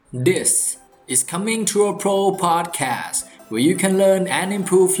This is Coming to a Pro podcast, where you can learn and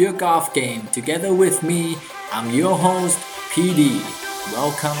improve your golf game together with me. I'm your host, PD.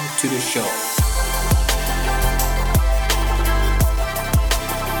 Welcome to the show.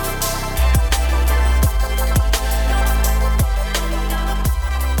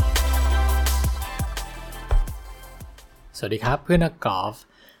 สวัสดีครับเพื่อนนักกอล์ฟ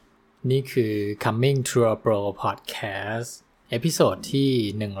นี่คือ Coming to a Pro podcast เอพิโซดที่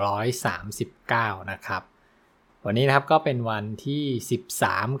139นะครับวันนี้นะครับก็เป็นวันที่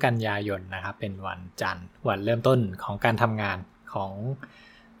13กันยายนนะครับเป็นวันจันทร์วันเริ่มต้นของการทำงานของ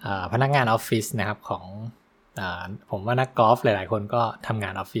พนักงานออฟฟิศนะครับของผมว่านักกอล์ฟหลายๆคนก็ทำงา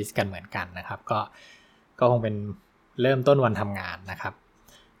นออฟฟิศกันเหมือนกันนะครับก็คงเป็นเริ่มต้นวันทำงานนะครับ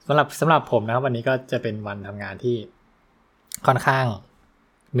สำหรับผมนะครับวันนี้ก็จะเป็นวันทำงานที่ค่อนข้าง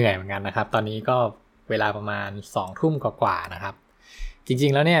เหนื่อยเหมือนกันนะครับตอนนี้ก็เวลาประมาณ 20:00 นกว่าๆนะครับจริ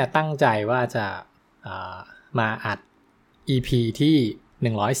งๆแล้วเนี่ยตั้งใจว่าจะมาอัด EP ที่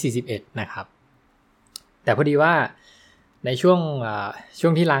141นะครับแต่พอดีว่าในช่ว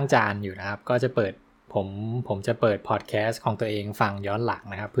งที่ล้างจานอยู่นะครับก็จะเปิดผมจะเปิดพอดแคสต์ของตัวเองฟังย้อนหลัง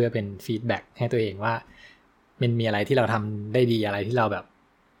นะครับเพื่อเป็นฟีดแบ็กให้ตัวเองว่ามันมีอะไรที่เราทำได้ดีอะไรที่เราแบบ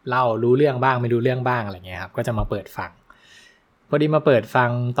เล่ารู้เรื่องบ้างไม่รู้เรื่องบ้างอะไรเงี้ยครับก็จะมาเปิดฟังพอดีมาเปิดฟั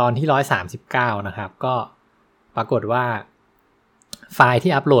งตอนที่139นะครับก็ปรากฏว่าไฟล์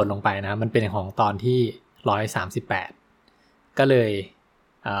ที่อัปโหลดลงไปนะมันเป็นของตอนที่138ก็เลย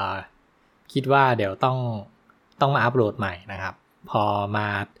คิดว่าเดี๋ยวต้องมาอัปโหลดใหม่นะครับพอมา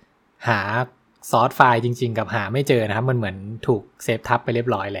หาซอร์สไฟล์จริงๆกับหาไม่เจอนะครับมันเหมือนถูกเซฟทับไปเรียบ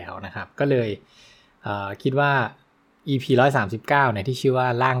ร้อยแล้วนะครับก็เลยคิดว่า EP 139เนี่ยที่ชื่อว่า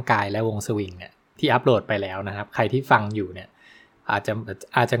ร่างกายและวงสวิงเนี่ยที่อัปโหลดไปแล้วนะครับใครที่ฟังอยู่เนี่ยอ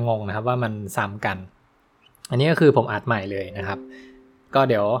าจจะงงนะครับว่ามันซ้ำกันอันนี้ก็คือผมอัดใหม่เลยนะครับก็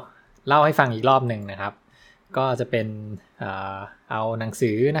เดี๋ยวเล่าให้ฟังอีกรอบหนึ่งนะครับก็จะเป็นเอาหนังสื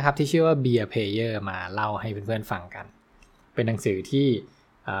อนะครับที่ชื่อว่า Be a Player มาเล่าให้เพื่อนๆฟังกันเป็นหนังสือที่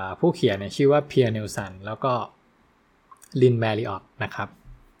ผู้เขียนเนี่ยชื่อว่าเพียร์นิลสันแล้วก็ลินแมริออตนะครับ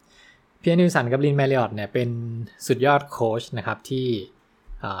เพียร์นิลสันกับลินแมริออตเนี่ยเป็นสุดยอดโค้ชนะครับที่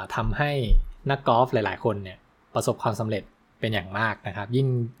ทำให้นักกอล์ฟหลายๆคนเนี่ยประสบความสำเร็จเป็นอย่างมากนะครับยิ่ง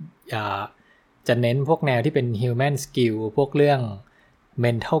จะเน้นพวกแนวที่เป็น human skill พวกเรื่อง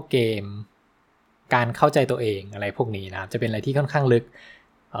mental game การเข้าใจตัวเองอะไรพวกนี้นะครับจะเป็นอะไรที่ค่อนข้างลึก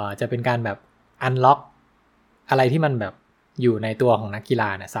จะเป็นการแบบ unlock อะไรที่มันแบบอยู่ในตัวของนักกีฬา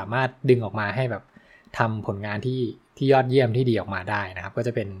เนี่ยสามารถดึงออกมาให้แบบทำผลงานที่ยอดเยี่ยมที่ดีออกมาได้นะครับก็จ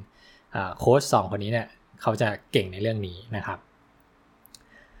ะเป็นโค้ช2คนนี้เนี่ยเขาจะเก่งในเรื่องนี้นะครับ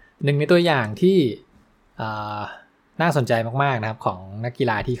หนึ่งในตัวอย่างที่น่าสนใจมากๆนะครับของนักกี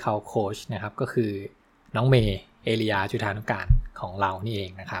ฬาที่เขาโค้ชนะครับก็คือน้องเมย์เอลียาจุฑานุการของเรานี่เอ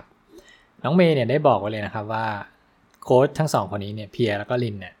งนะครับน้องเมย์เนี่ยได้บอกไว้เลยนะครับว่าโค้ชทั้งสองคนนี้เนี่ยเพียร์แล้วก็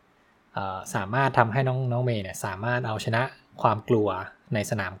ลินเนี่ยสามารถทำให้น้องเมย์เนี่ยสามารถเอาชนะความกลัวใน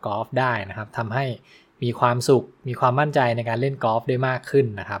สนามกอล์ฟได้นะครับทำให้มีความสุขมีความมั่นใจในการเล่นกอล์ฟได้มากขึ้น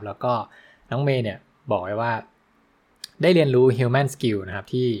นะครับแล้วก็น้องเมย์เนี่ยบอกไว้ว่าได้เรียนรู้ human skill นะครับ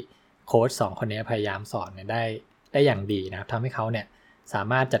ที่โค้ช2คนนี้พยายามสอนเนี่ยได้อย่างดีนะครับทำให้เขาเนี่ยสา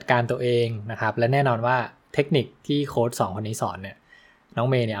มารถจัดการตัวเองนะครับและแน่นอนว่าเทคนิคที่โค้ช2คนนี้สอนเนี่ยน้อง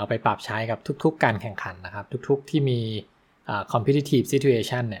เมย์เนี่ยเอาไปปรับใช้กับทุกๆการแข่งขันนะครับทุกๆที่มีcompetitive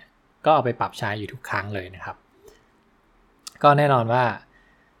situation เนี่ยก็เอาไปปรับใช้อยู่ทุกครั้งเลยนะครับก็แน่นอนว่า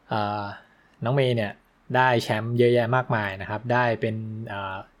น้องเมย์เนี่ยได้แชมป์เยอะแยะมากมายนะครับได้เป็น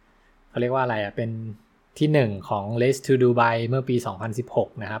เขาเรียกว่าอะไรเป็นที่1ของ Race to Dubai เมื่อปี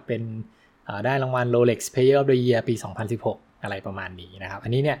2016นะครับเป็นได้รางวัล Rolex Player of the Year ปี2016อะไรประมาณนี้นะครับอั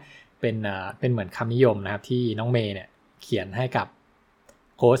นนี้เนี่ยเป็นเหมือนคำนิยมนะครับที่น้องเมย์เนี่ยเขียนให้กับ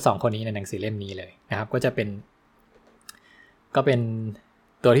โค้ช2คนนี้ในหนังสือเล่มนี้เลยนะครับก็เป็น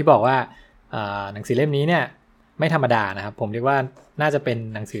ตัวที่บอกว่าหนังสือเล่มนี้เนี่ยไม่ธรรมดานะครับผมเรียกว่าน่าจะเป็น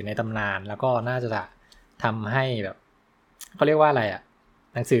หนังสือในตำนานแล้วก็น่าจะทำให้แบบเขาเรียกว่าอะไร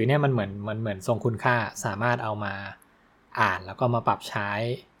หนังสือเนี่ยมันเหมือนทรงคุณค่าสามารถเอามาอ่านแล้วก็มาปรับใช้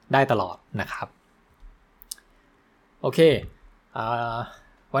ได้ตลอดนะครับโอเค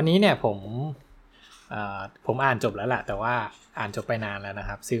วันนี้เนี่ยผมอ่านจบแล้วแหละแต่ว่าอ่านจบไปนานแล้วนะค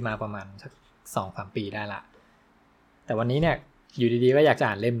รับซื้อมาประมาณสัก 2-3 ปีได้ละแต่วันนี้เนี่ยอยู่ดีๆก็อยากจะ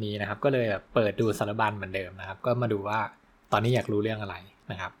อ่านเล่มนี้นะครับก็เลยแบบเปิดดูสารบัญเหมือนเดิมนะครับก็มาดูว่าตอนนี้อยากรู้เรื่องอะไร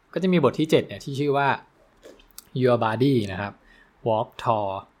นะครับก็จะมีบทที่7เนี่ยที่ชื่อว่า Your Body นะครับ Walk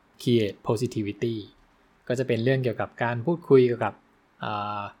Tall Create Positivity ก็จะเป็นเรื่องเกี่ยวกับการพูดคุยเกี่ยวกับ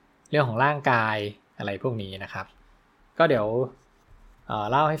เรื่องของร่างกายอะไรพวกนี้นะครับก็เดี๋ยว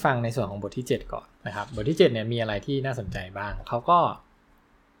เล่าให้ฟังในส่วนของบทที่7ก่อนนะครับบทที่7เนี่ยมีอะไรที่น่าสนใจบ้างเขาก็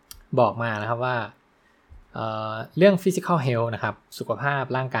บอกมานะครับว่าเรื่อง physical health นะครับสุขภาพ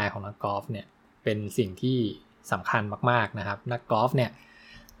ร่างกายของนักกอล์ฟเนี่ยเป็นสิ่งที่สำคัญมากๆนะครับนักกอล์ฟเนี่ย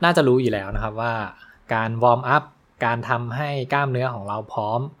น่าจะรู้อยู่แล้วนะครับว่าการวอร์มอัพการทำให้กล้ามเนื้อของเราพร้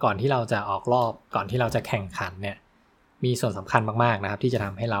อมก่อนที่เราจะออกรอบก่อนที่เราจะแข่งขันเนี่ยมีส่วนสำคัญมากๆนะครับที่จะท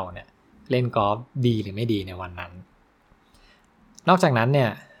ำให้เราเนี่ยเล่นกอล์ฟดีหรือไม่ดีในวันนั้นนอกจากนั้นเนี่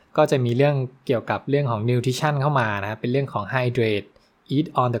ยก็จะมีเรื่องเกี่ยวกับเรื่องของ nutrition เข้ามานะครับเป็นเรื่องของ hydrate eat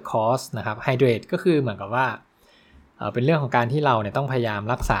on the course นะครับ hydrate ก็คือเหมือนกับว่าเป็นเรื่องของการที่เราเนี่ยต้องพยายาม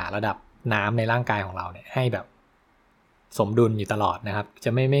รักษาระดับน้ำในร่างกายของเราเนี่ยให้แบบสมดุลอยู่ตลอดนะครับจะ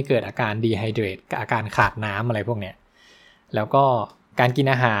ไม่เกิดอาการ dehydrate อาการขาดน้ำอะไรพวกเนี้ยแล้วก็การกิน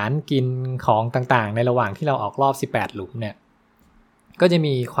อาหารกินของต่างๆในระหว่างที่เราออกรอบ18หลุมเนี่ยก็จะ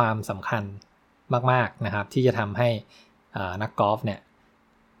มีความสำคัญมากๆนะครับที่จะทำให้นักกอล์ฟเนี่ย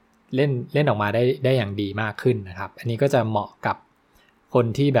เล่นออกมาได้อย่างดีมากขึ้นนะครับอันนี้ก็จะเหมาะกับคน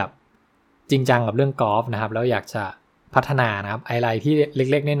ที่แบบจริงจังกับเรื่องกอล์ฟนะครับแล้วอยากจะพัฒนานะครับอะไรที่เ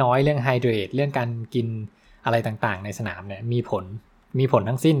ล็กๆน้อยๆเรื่องไฮเดรตเรื่องการกินอะไรต่างๆในสนามเนี่ยมีผล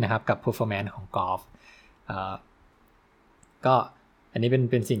ทั้งสิ้นนะครับกับ performance ของกอล์ฟก็อันนี้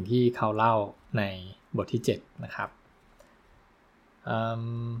เป็นสิ่งที่เขาเล่าในบทที่7นะครับ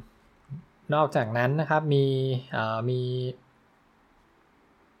นอกจากนั้นนะครับมี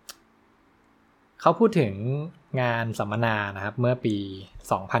เขาพูดถึงงานสัมมนานะครับเมื่อปี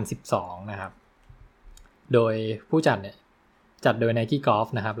2012นะครับโดยผู้จัดเนี่ยจัดโดย Nike Golf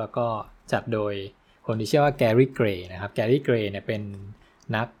นะครับแล้วก็จัดโดยคนที่ชื่อว่า Gary Gray นะครับ Gary Gray เนี่ยเป็น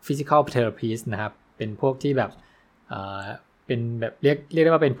นัก physical therapist นะครับเป็นพวกที่แบบเป็นแบบเรียกไ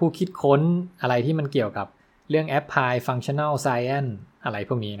ด้ว่าเป็นผู้คิดค้นอะไรที่มันเกี่ยวกับเรื่อง apply functional science อะไร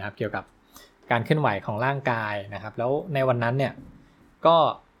พวกนี้นะครับเกี่ยวกับการเคลื่อนไหวของร่างกายนะครับแล้วในวันนั้นเนี่ยก็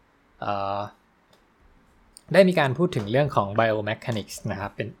ได้มีการพูดถึงเรื่องของ biomechanics นะครั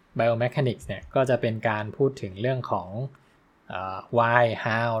บเป็น biomechanics เนี่ยก็จะเป็นการพูดถึงเรื่องของwhy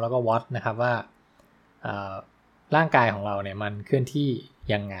how แล้วก็ what นะครับว่าร่างกายของเราเนี่ยมันเคลื่อนที่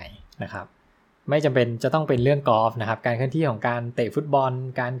ยังไงนะครับไม่จำเป็นจะต้องเป็นเรื่องกอล์ฟนะครับการเคลื่อนที่ของการเตะฟุตบอล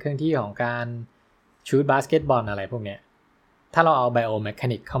การเคลื่อนที่ของการชูตบาสเกตบอลอะไรพวกเนี้ยถ้าเราเอา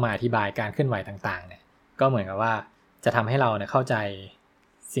biomechanics เข้ามาอธิบายการเคลื่อนไหวต่างๆเนี่ยก็เหมือนกับว่าจะทำให้เราเนี่ยเข้าใจ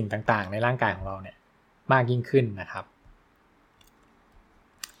สิ่งต่างๆในร่างกายของเราเนี่ยมากยิ่งขึ้นนะครับ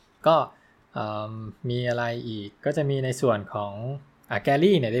ก็มีอะไรอีกก็จะมีในส่วนของแกล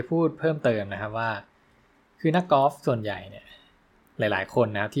ลี่เนี่ยได้พูดเพิ่มเติมนะครับว่าคือนักกอล์ฟส่วนใหญ่เนี่ยหลายๆคน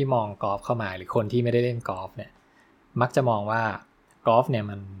นะครับที่มองกอล์ฟเข้ามาหรือคนที่ไม่ได้เล่นกอล์ฟเนี่ยมักจะมองว่ากอล์ฟเนี่ย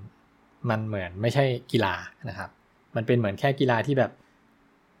มันเหมือนไม่ใช่กีฬานะครับมันเป็นเหมือนแค่กีฬาที่แบบ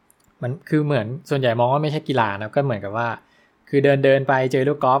มันคือเหมือนส่วนใหญ่มองว่าไม่ใช่กีฬานะก็เหมือนกับว่าคือเดินไปเจอ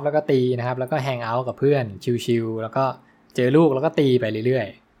ลูกกอล์ฟแล้วก็ตีนะครับแล้วก็แฮงเอาท์กับเพื่อนชิลๆแล้วก็เจอลูกแล้วก็ตีไปเรื่อย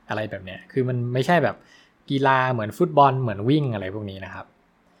ๆอะไรแบบเนี้ยคือมันไม่ใช่แบบกีฬาเหมือนฟุตบอลเหมือนวิ่งอะไรพวกนี้นะครับ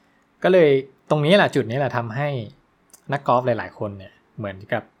ก็เลยตรงนี้แหละจุดนี้แหละทำให้นักกอล์ฟหลายๆคนเนี่ยเหมือน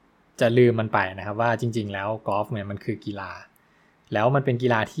กับจะลืมมันไปนะครับว่าจริงๆแล้วกอล์ฟเนี่ยมันคือกีฬาแล้วมันเป็นกี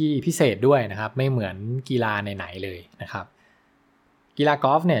ฬาที่พิเศษด้วยนะครับไม่เหมือนกีฬาไหนๆเลยนะครับกีฬาก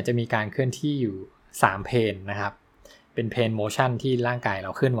อล์ฟเนี่ยจะมีการเคลื่อนที่อยู่3เพนนะครับเป็นเพนโมชั่นที่ร่างกายเร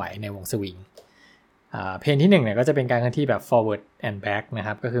าเคลื่อนไหวในวงสวิงเพนที่1เนี่ยก็จะเป็นการเคลื่อนที่แบบ forward and back นะค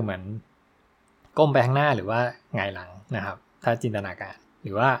รับก็คือเหมือนก้มไปข้างหน้าหรือว่าหงายหลังนะครับถ้าจินตนาการห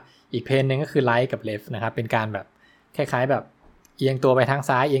รือว่าอีกเพนนึงก็คือ right กับ left นะครับเป็นการแบบคล้ายๆแบบเอียงตัวไปทาง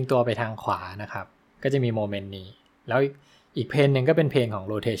ซ้ายเอียงตัวไปทางขวานะครับก็จะมีโมเมนต์นี้แล้วอีกเพนนึงก็เป็นเพนของ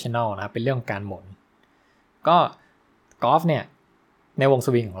rotational นะครับเป็นเรื่องของการหมุนก็กอล์ฟเนี่ยในวงส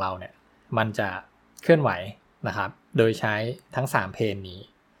วิงของเราเนี่ยมันจะเคลื่อนไหวนะครับโดยใช้ทั้ง3เพนนี้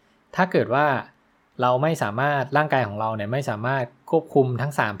ถ้าเกิดว่าเราไม่สามารถร่างกายของเราเนี่ยไม่สามารถควบคุมทั้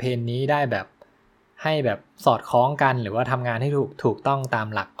ง3เพนนี้ได้แบบให้แบบสอดคล้องกันหรือว่าทำงานให้ถูกต้องตาม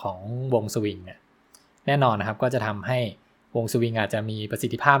หลักของวงสวิงเนี่ยแน่นอนนะครับก็จะทำให้วงสวิงอาจจะมีประสิ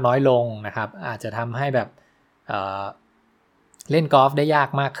ทธิภาพน้อยลงนะครับอาจจะทำให้แบบเล่นกอล์ฟได้ยาก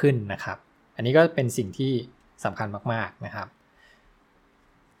มากขึ้นนะครับอันนี้ก็เป็นสิ่งที่สำคัญมากๆนะครับ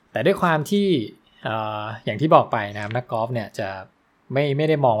แต่ด้วยความที่อย่างที่บอกไปนะครับนักกอล์ฟเนี่ยจะไม่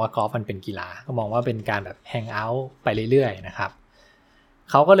ได้มองว่ากอล์ฟมันเป็นกีฬาก็มองว่าเป็นการแบบแฮงเอาท์ไปเรื่อยๆนะครับ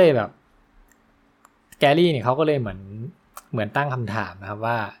เขาก็เลยแบบแกรี่เนี่ยเขาก็เลยเหมือนตั้งคำถามนะครับ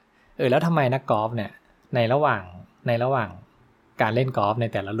ว่าแล้วทำไมนักกอล์ฟเนี่ยในระหว่างการเล่นกอล์ฟใน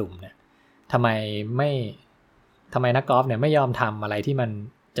แต่ละหลุมเนี่ยทำไมนักกอล์ฟเนี่ยไม่ยอมทำอะไรที่มัน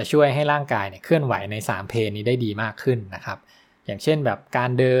จะช่วยให้ร่างกายเนี่ยเคลื่อนไหวใน3เพนนี้ได้ดีมากขึ้นนะครับอย่างเช่นแบบการ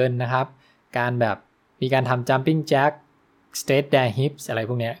เดินนะครับการแบบมีการทำ jumping jack straight their hips อะไร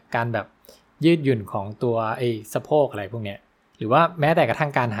พวกนี้การแบบยืดหยุ่นของตัวสะโพกอะไรพวกนี้ หรือว่าแม้แต่กระทั่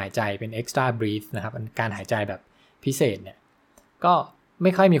งการหายใจเป็น extra breath นะครับการหายใจแบบพิเศษเนี่ยก็ไ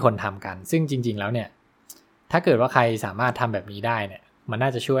ม่ค่อยมีคนทำกันซึ่งจริงๆแล้วเนี่ยถ้าเกิดว่าใครสามารถทำแบบนี้ได้เนี่ยมันน่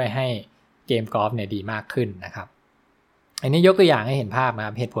าจะช่วยให้เกมกอล์ฟเนี่ยดีมากขึ้นนะครับอันนี้ยกตัวอย่างให้เห็นภาพนะค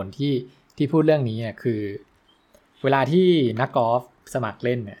รับเหตุผลที่พูดเรื่องนี้เนี่ยคือเวลาที่นักกอล์ฟสมัครเ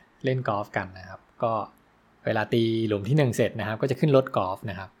ล่นกอล์ฟกันนะครับก็เวลาตีหลุมที่1เสร็จนะครับก็จะขึ้นรถกอล์ฟ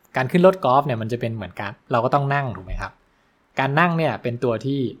นะครับการขึ้นรถกอล์ฟเนี่ยมันจะเป็นเหมือนกันเราก็ต้องนั่งถูกไหมครับการนั่งเนี่ยเป็นตัว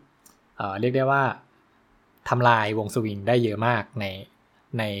ที่เรียกได้ว่าทำลายวงสวิงได้เยอะมาก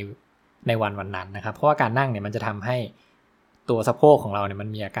ในวันนั้นนะครับเพราะว่าการนั่งเนี่ยมันจะทำให้ตัวสะโพกของเราเนี่ยมัน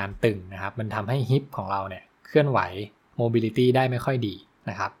มีอาการตึงนะครับมันทำให้ฮิปของเราเนี่ยเคลื่อนไหว mobility ได้ไม่ค่อยดี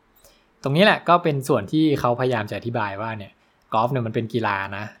นะครับตรงนี้แหละก็เป็นส่วนที่เขาพยายามจะอธิบายว่าเนี่ยกอล์ฟเนี่ยมันเป็นกีฬา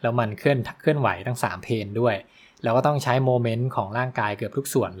นะแล้วมันเคลื่อนไหวทั้ง3เพลนด้วยแล้วก็ต้องใช้โมเมนต์ของร่างกายเกือบทุก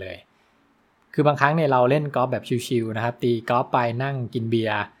ส่วนเลยคือบางครั้งเนี่ยเราเล่นกอล์ฟแบบชิลๆนะครับตีกอล์ฟไปนั่งกินเบีย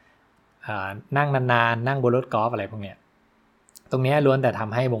ร์นั่งนานๆนั่งบนรถกอล์ฟอะไรพวกเนี้ยตรงนี้ล้วนแต่ท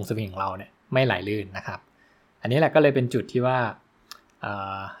ำให้วงสวิงของเราเนี่ยไม่ไหลลื่นนะครับอันนี้แหละก็เลยเป็นจุดที่ว่า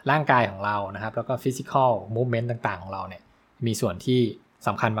ร่างกายของเรานะครับแล้วก็ physical movement ต่างๆของเราเนี่ยมีส่วนที่ส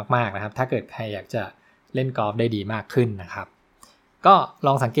ำคัญมากๆนะครับถ้าเกิดใครอยากจะเล่นกอล์ฟได้ดีมากขึ้นนะครับก็ล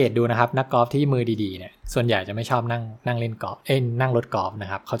องสังเกตดูนะครับนักกอล์ฟที่มือดีๆเนี่ยส่วนใหญ่จะไม่ชอบนั่งเล่นกอล์ฟนั่งรถกอล์ฟนะ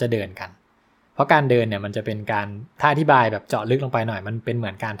ครับเขาจะเดินกันเพราะการเดินเนี่ยมันจะเป็นการถ้าอธิบายแบบเจาะลึกลงไปหน่อยมันเป็นเหมื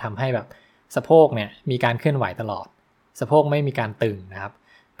อนการทำให้แบบสะโพกเนี่ยมีการเคลื่อนไหวตลอดสะโพกไม่มีการตึงนะครับ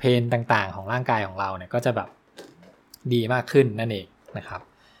เพนต่างๆของร่างกายของเราเนี่ยก็จะแบบดีมากขึ้นนั่นเองนะครับ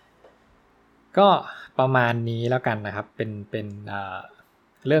ก็ประมาณนี้แล้วกันนะครับเป็น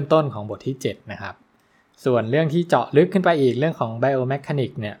เริ่มต้นของบทที่7นะครับส่วนเรื่องที่เจาะลึกขึ้นไปอีกเรื่องของ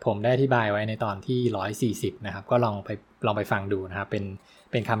biomechanics เนี่ยผมได้อธิบายไว้ในตอนที่140นะครับก็ลองไปฟังดูนะครับเ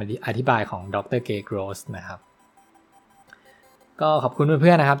ป็นคำอธิบายของดร. Gay Gross นะครับก็ขอบคุณเ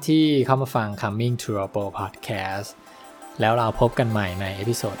พื่อนๆนะครับที่เข้ามาฟัง Coming to Robo Podcast แล้วเราพบกันใหม่ในเอ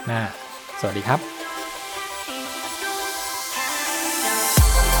พิโซดหน้าสวัสดีครับ